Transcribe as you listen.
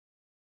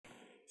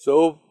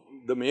So,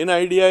 the main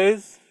idea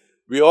is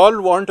we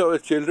all want our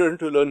children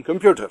to learn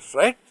computers,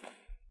 right?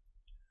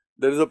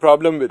 There is a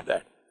problem with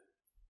that.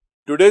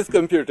 Today's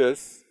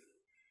computers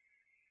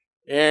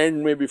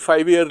and maybe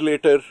 5 years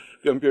later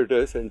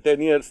computers and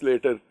 10 years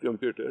later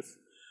computers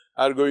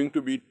are going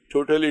to be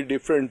totally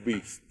different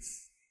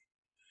beasts.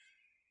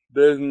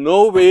 There is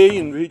no way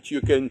in which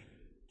you can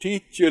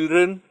teach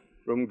children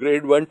from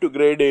grade 1 to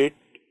grade 8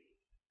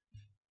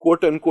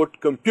 quote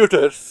unquote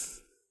computers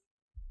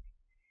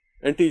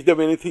and teach them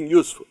anything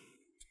useful.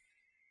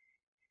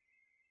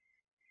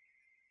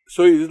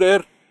 So, is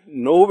there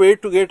no way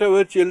to get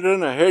our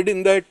children ahead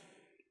in that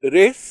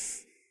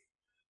race?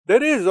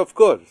 There is, of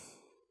course.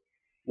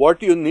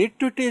 What you need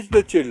to teach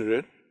the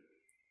children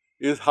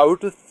is how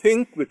to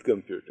think with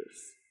computers,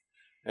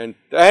 and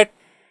that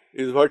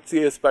is what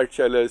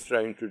CSpathshala is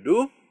trying to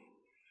do.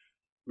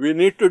 We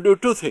need to do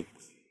two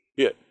things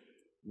here.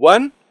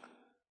 One,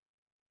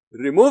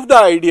 remove the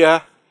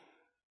idea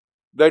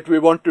that we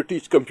want to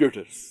teach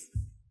computers,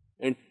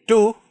 and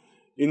two,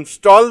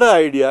 install the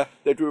idea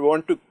that we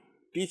want to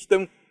teach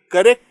them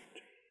correct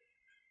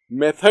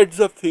methods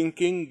of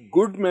thinking,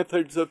 good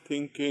methods of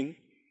thinking.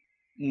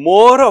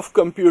 More of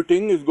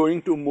computing is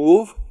going to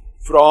move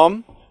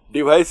from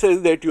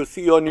devices that you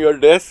see on your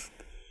desk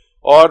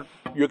or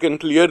you can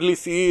clearly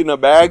see in a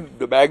bag,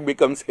 the bag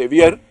becomes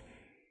heavier.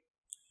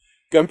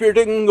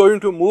 Computing is going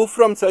to move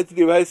from such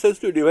devices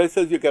to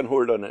devices you can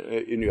hold on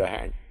in your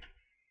hand.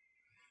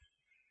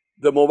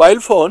 The mobile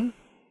phone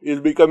is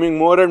becoming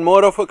more and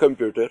more of a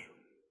computer,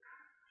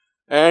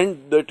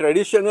 and the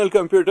traditional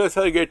computers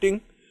are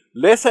getting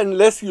less and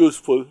less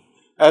useful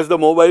as the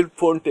mobile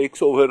phone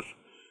takes over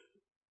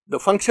the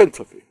functions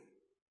of it.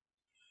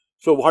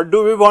 So, what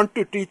do we want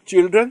to teach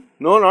children?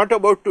 No, not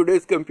about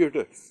today's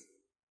computers.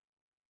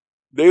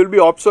 They will be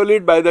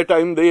obsolete by the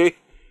time they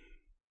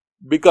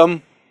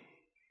become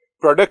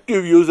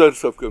productive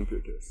users of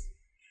computers.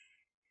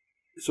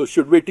 So,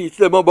 should we teach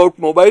them about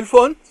mobile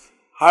phones?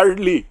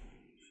 Hardly.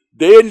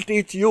 They will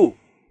teach you.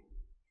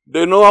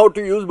 They know how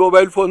to use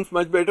mobile phones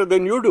much better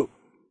than you do.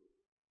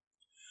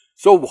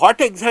 So, what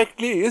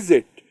exactly is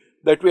it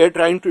that we are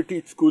trying to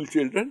teach school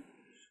children?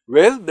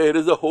 Well, there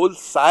is a whole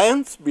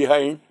science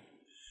behind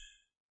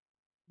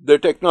the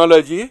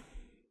technology,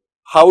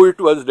 how it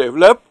was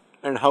developed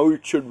and how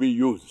it should be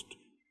used.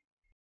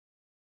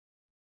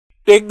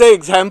 Take the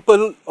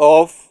example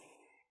of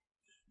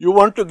you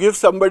want to give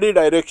somebody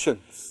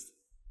directions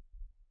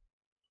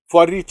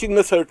for reaching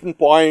a certain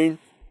point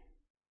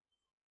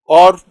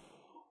or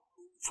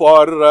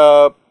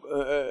for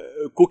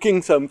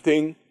cooking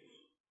something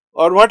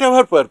or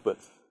whatever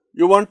purpose.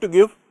 You want to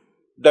give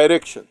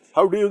directions.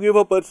 How do you give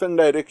a person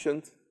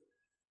directions?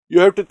 You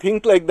have to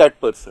think like that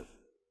person.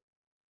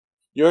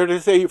 You have to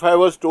say, if I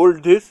was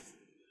told this,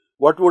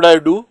 what would I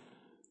do?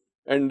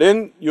 And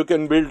then you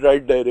can build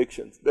right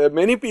directions. There are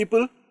many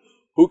people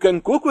who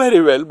can cook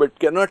very well, but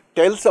cannot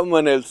tell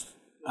someone else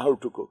how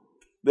to cook.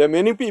 There are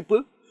many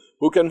people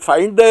who can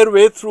find their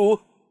way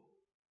through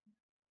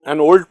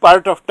an old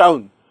part of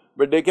town,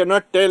 but they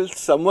cannot tell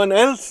someone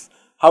else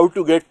how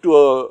to get to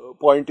a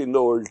point in the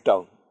old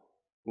town.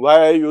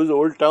 Why I use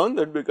old town?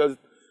 That because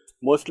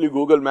mostly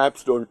Google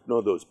Maps don't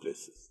know those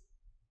places.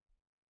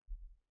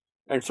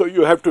 And so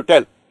you have to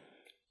tell.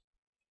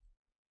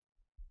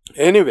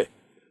 Anyway,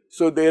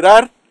 so there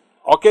are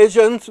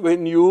occasions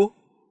when you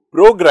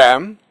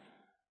program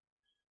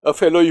a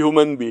fellow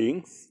human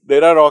beings.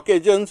 There are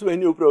occasions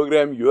when you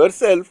program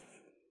yourself.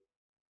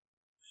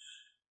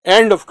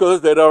 And of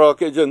course, there are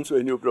occasions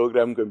when you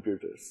program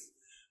computers.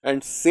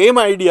 And same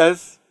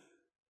ideas,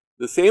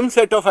 the same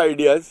set of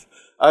ideas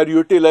are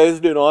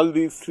utilized in all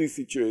these three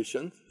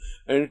situations,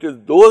 and it is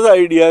those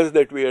ideas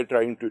that we are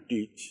trying to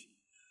teach.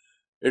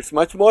 It is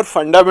much more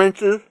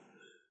fundamental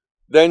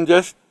than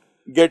just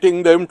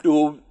getting them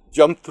to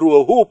jump through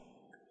a hoop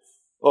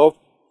of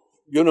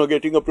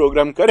getting a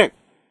program correct.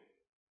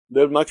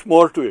 There is much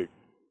more to it,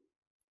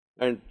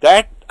 and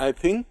that I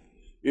think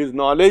is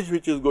knowledge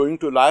which is going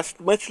to last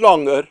much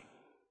longer,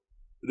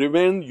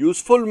 remain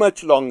useful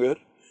much longer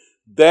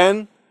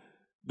than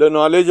the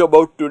knowledge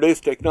about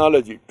today's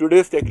technology.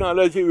 Today's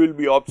technology will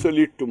be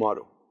obsolete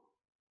tomorrow,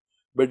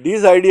 but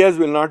these ideas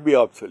will not be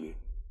obsolete.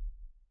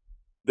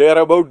 They are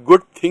about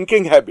good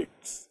thinking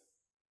habits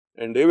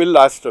and they will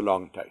last a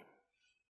long time.